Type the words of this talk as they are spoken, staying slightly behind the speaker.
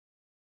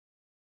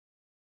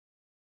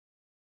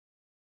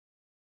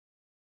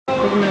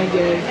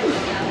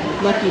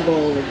Lucky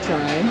Bowl to try.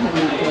 I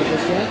haven't tried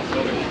this yet.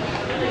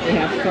 They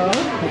have pho,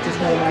 which is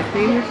one of my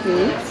favorite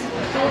foods.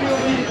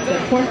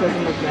 The pork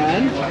doesn't look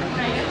bad.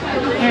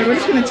 Alright, we're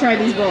just going to try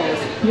these bowls.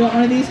 You want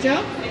one of these,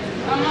 Joe?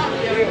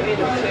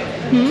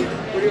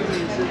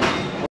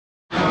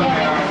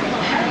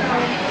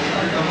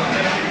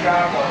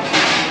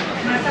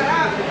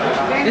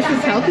 This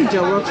is healthy,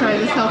 Joe. We'll try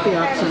this healthy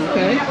option,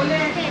 okay?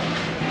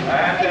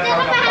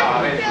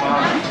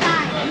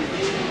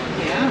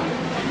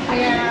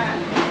 Yeah.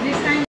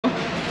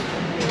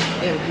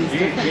 These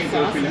different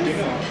sauces.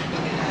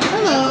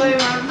 Hello.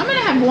 I'm going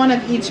to have one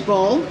of each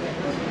bowl.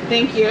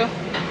 Thank you. I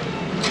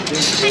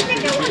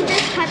think I want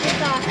this type of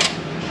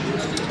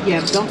sauce.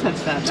 Yeah, don't touch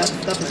that. That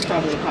stuff is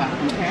probably hot,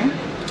 okay?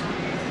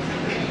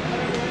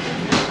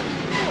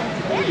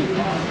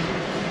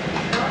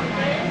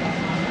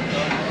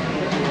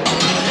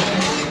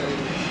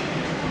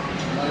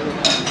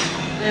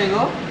 There you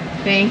go.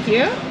 Thank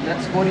you.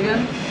 That's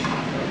Korean.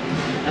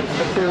 That's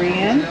the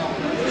Korean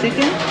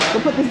chicken.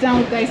 We'll put this down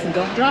with Dyson.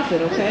 Don't drop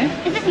it, okay?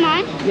 Is this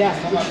mine? Yes.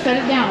 Just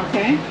set it down,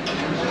 okay?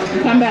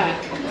 And come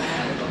back.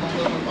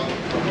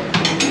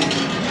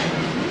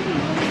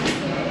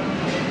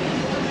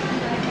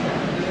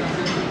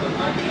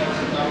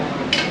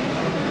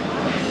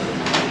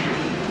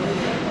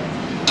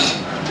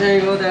 There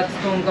you go, that's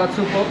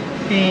tonkatsu pork.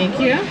 Thank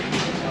you.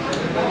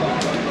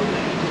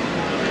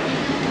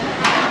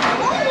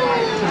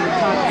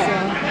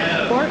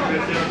 Tonkatsu pork.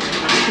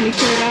 Can you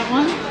clear that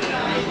one?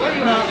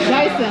 No,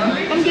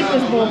 Dyson, come get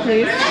this bowl,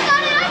 please.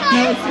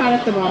 No, it's hot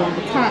at the bottom.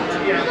 It's hot.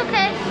 It's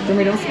okay. Then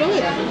we don't spill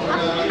it.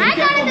 I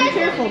got it. Be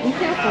careful, be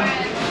careful.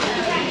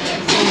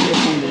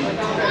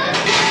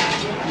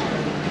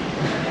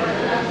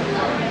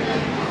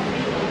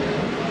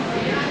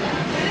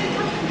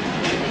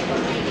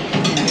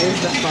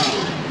 Here's the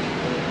pho.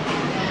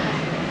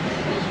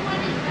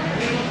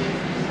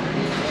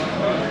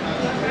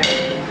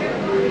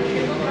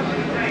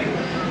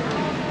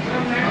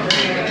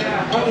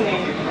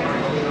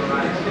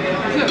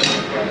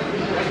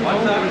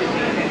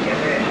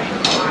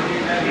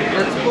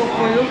 That's pork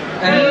for you.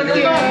 Thank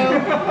you.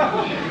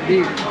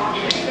 Beef.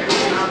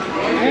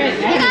 Alright,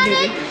 You got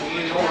it?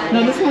 no,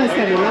 this one is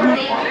heavy. Let me...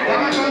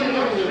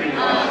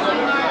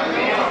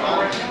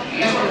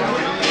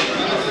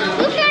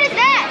 Whose turn is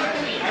that?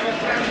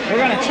 We're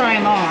going to try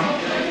them all.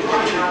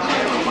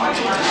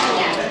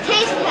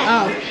 Taste test.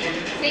 Oh,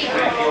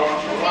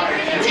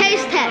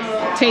 Taste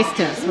test. taste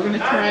test. We're going to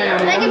try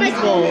all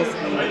these bowls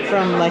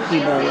from Lucky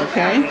Bowl,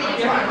 okay?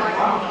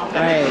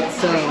 Alright,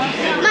 so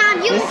Mom,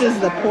 this is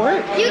the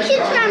pork you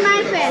can try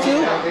mine first.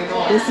 soup.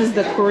 This is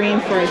the Korean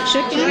fried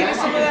chicken.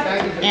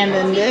 And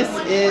then this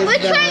is We're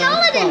the... trying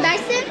all of them,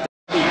 Dyson.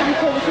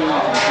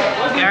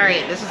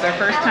 Alright, this is our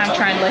first time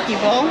trying Lucky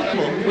Bowl.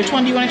 Which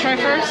one do you want to try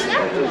first?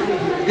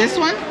 This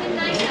one?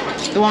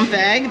 The one with the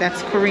egg?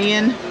 That's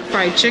Korean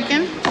fried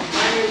chicken.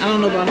 I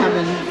don't know about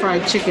having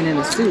fried chicken in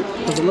a soup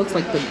because it looks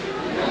like the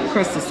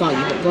crust is soggy,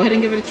 but go ahead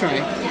and give it a try.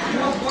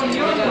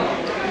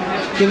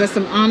 Give us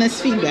some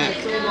honest feedback.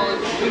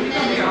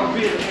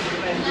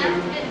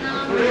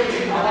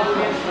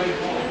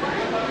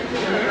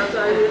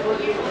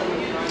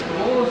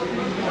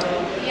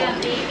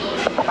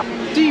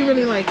 Do you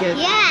really like it?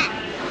 Yeah.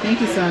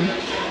 Thank you, son.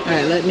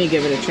 Alright, let me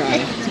give it a try.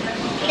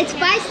 It's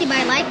spicy, but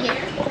I like it.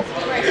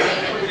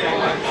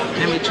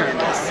 Let me try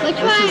this. Which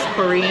This one? is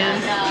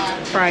Korean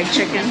fried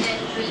chicken.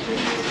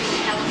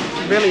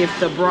 Really, if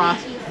the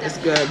broth is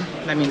good,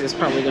 that means it's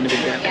probably going to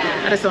be good.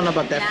 I just don't know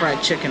about that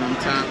fried chicken on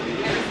top.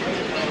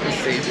 Let's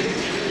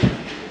see.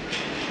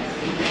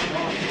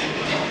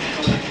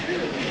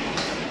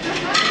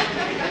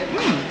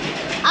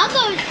 I'll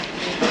go.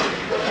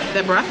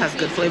 That broth has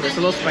good flavor. It's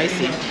a little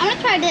spicy. I'm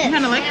gonna try this. I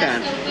kind of like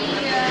that.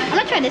 I'm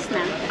gonna try this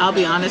now. I'll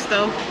be honest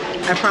though,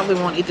 I probably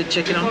won't eat the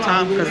chicken on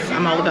top because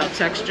I'm all about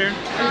texture.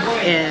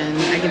 And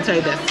I can tell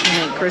you that skin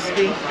ain't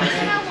crispy.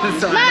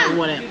 So I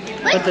wouldn't.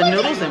 But the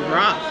noodles and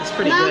broth is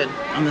pretty good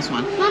on this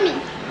one. Mommy,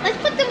 let's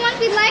put the ones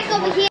we like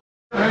over here.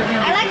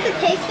 I like the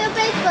taste of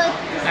it, but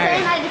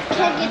then I just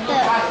can't get the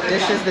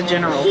This is the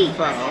general heat.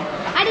 pho.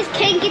 I just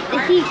can't get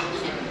the heat.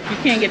 You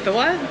can't get the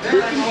what?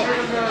 Heat in it.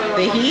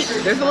 The heat?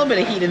 There's a little bit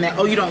of heat in there.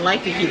 Oh, you don't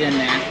like the heat in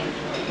there.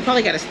 You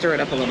probably got to stir it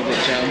up a little bit,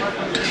 Joe.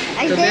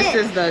 So this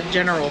is the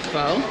general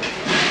pho.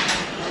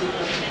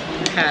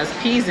 It has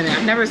peas in it.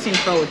 I've never seen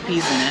pho with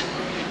peas in it.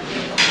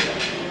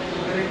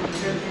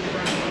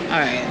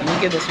 Alright, let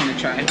me give this one a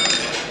try.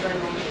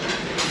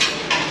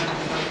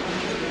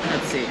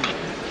 Let's see.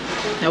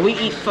 Now we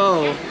eat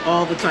pho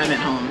all the time at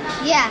home.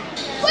 Yeah.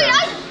 Wait,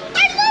 I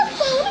love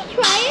pho. Let me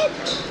try it.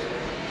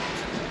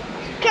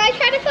 Can I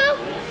try the pho?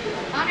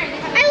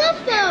 I love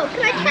pho.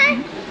 Can I try?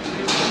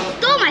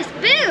 Stole my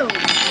spoon.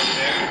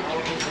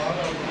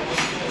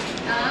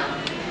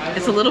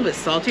 It's a little bit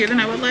saltier than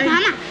I would like.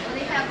 Mama.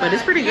 But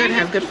it's pretty good. It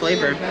has good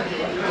flavor. Go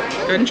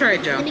ahead and try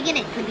it, Joe. Let me get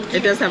it.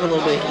 It does have a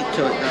little bit of heat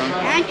to it, though.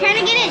 I'm trying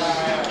to get it.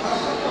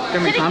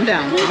 Jeremy, calm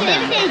down. Let me Calm get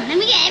down. everything. Let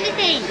me get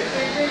everything.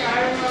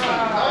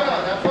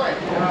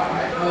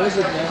 How is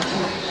it, man?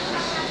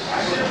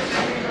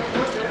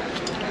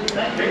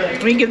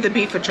 We give the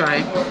beef a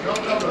try.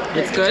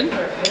 It's good.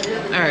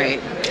 All right.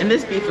 And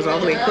this beef is all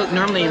the way cooked.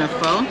 Normally in a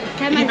pho.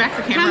 Can you back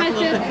the camera up a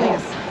little bit,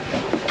 please?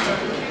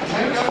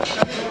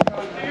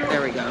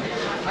 There we go.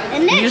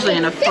 Usually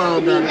in a pho,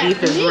 the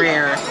beef is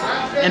rare,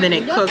 and then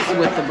it cooks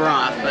with the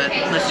broth. But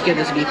let's give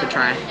this beef a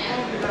try.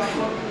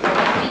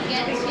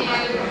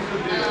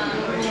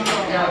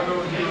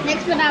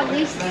 Next but not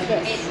least,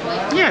 this.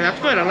 Yeah, that's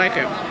good. I like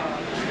it.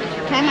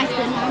 Try my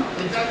spoon home.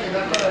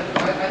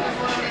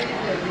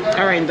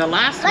 All right, and the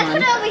last Let's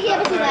one. put it over here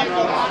because you like it.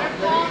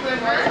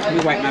 Let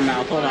me wipe my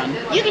mouth. Hold on.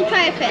 You can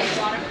try it first.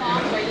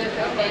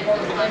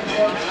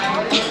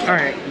 All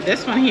right,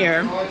 this one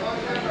here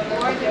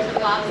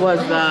was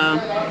the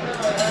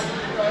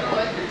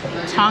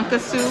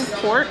tonkatsu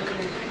pork.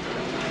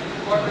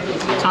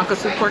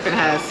 Tonkatsu pork. It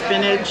has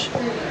spinach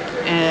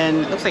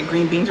and looks like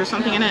green beans or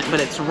something in it, but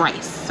it's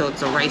rice, so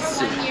it's a rice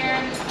soup.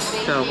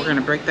 So we're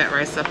gonna break that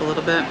rice up a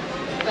little bit.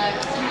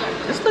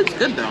 This looks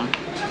good though.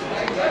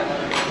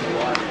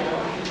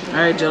 All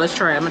right, Jill, let's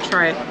try it. I'm gonna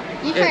try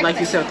it like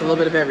you said, with a little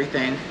bit of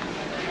everything.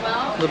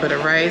 A little bit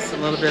of rice, a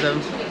little bit of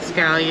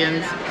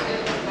scallions.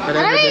 I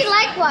don't really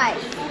like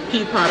rice.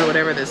 Pea pot or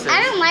whatever this is.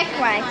 I don't like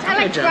rice. I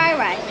like Joe. dry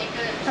rice.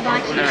 All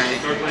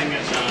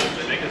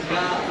right.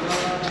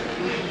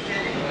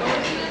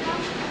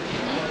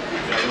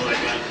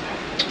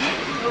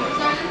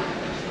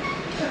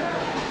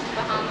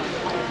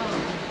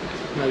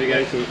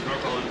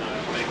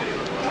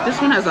 This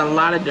one has a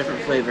lot of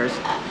different flavors.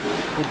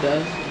 It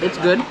does. It's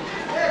good.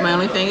 My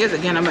only thing is,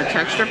 again, I'm a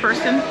texture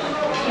person.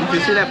 If you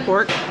see that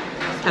pork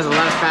has a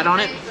lot of fat on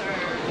it,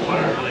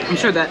 I'm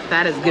sure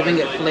that is giving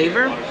it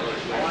flavor,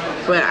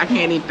 but I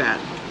can't eat that.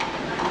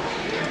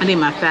 I need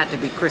my fat to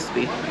be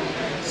crispy.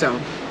 So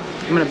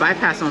I'm gonna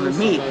bypass on the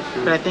meat,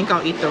 but I think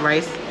I'll eat the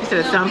rice. You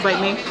said it sounds like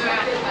me.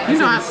 You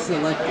know,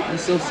 you're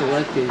so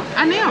selective.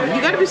 I know.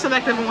 You gotta be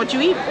selective on what you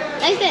eat.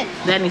 Listen.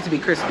 That needs to be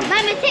crispy.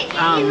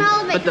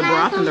 But the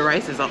broth and the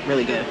rice is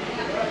really good.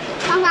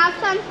 I'll have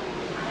some.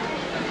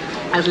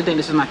 I actually think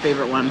this is my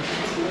favorite one.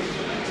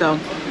 So,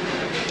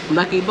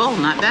 lucky bowl,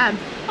 not bad.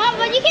 Oh,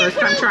 but you can't First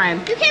time trying.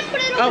 You can't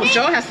put it over Oh, there.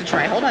 Joe has to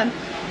try. Hold on.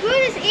 We'll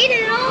just eat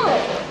it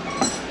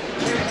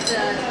all.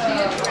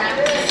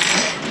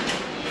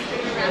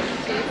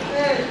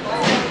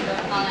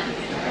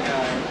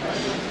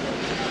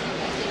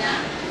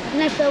 I'm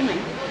not filming.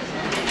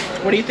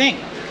 What do you think?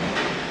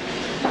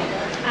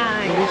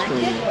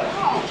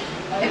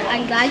 I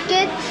like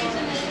it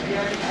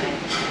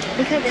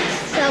because it's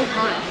so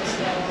hot.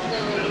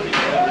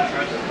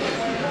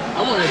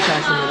 I want to try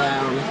some of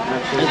that.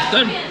 It's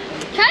good.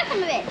 Try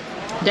some of it.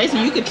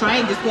 Jason, you could try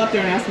it. Just go up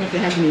there and ask them if it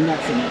has any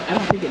nuts in it. I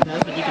don't think it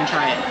does, but you can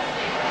try it.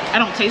 I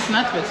don't taste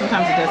nuts, but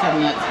sometimes it does have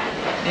nuts.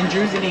 And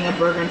Drew's eating a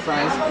burger and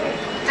fries.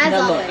 As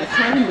Now look, always. I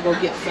told him to go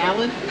get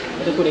salad.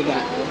 Look what he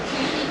got.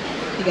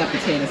 He got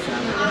potato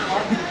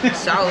salad.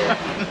 Salad.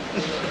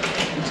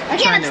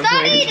 Okay, Trying let's to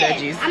start avoid his eating.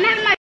 veggies. I'm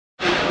having my.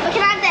 Oh,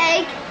 can I have the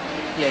egg?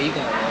 Yeah, you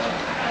got it.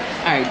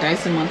 All right,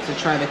 Dyson wants to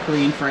try the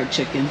Korean fried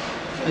chicken.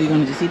 Are you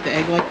going to just eat the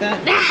egg like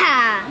that?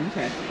 Ah.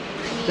 Okay.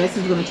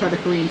 Dyson's going to try the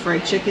Korean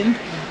fried chicken.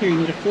 Here, you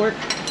need a fork.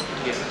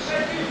 Yes.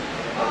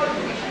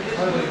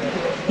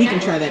 He can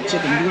try that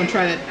chicken. You going to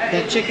try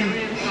that chicken?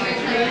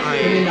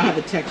 Let me know how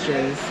the texture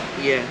is.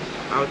 Yeah,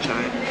 I'll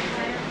try it.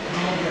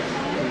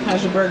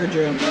 How's your burger,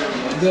 Drew?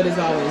 Good as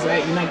always,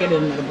 right? You're not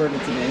getting another burger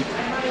today.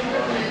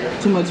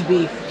 Too much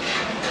beef.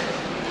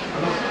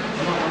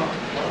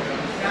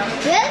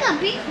 There's a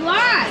beef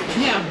fry.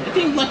 Yeah, I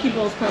think Lucky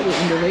Bowl's probably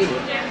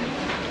underrated.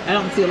 I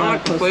don't see a lot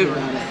of posters flavor.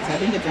 about it, so I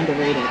think it's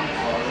underrated.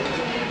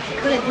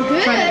 But it's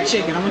good. Try that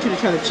chicken. I want you to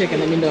try the chicken.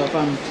 Let me know if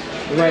I'm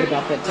right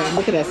about that time.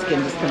 Look at that skin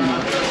just coming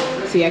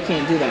out. See, I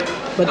can't do that.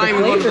 But Not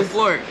even going to the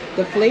floor.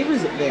 The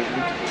flavors are there.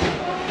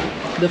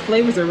 The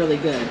flavors are really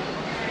good.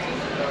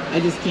 I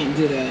just can't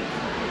do that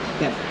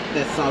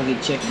soggy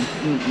chicken.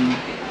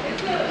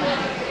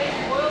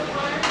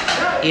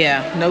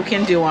 Yeah, no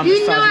can do on the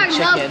You know I soggy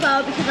love chicken.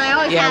 pho because I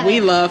always Yeah, have we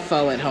it. love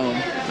pho at home.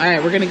 All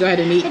right, we're gonna go ahead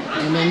and eat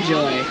and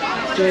enjoy.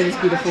 Enjoy this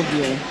beautiful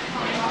view.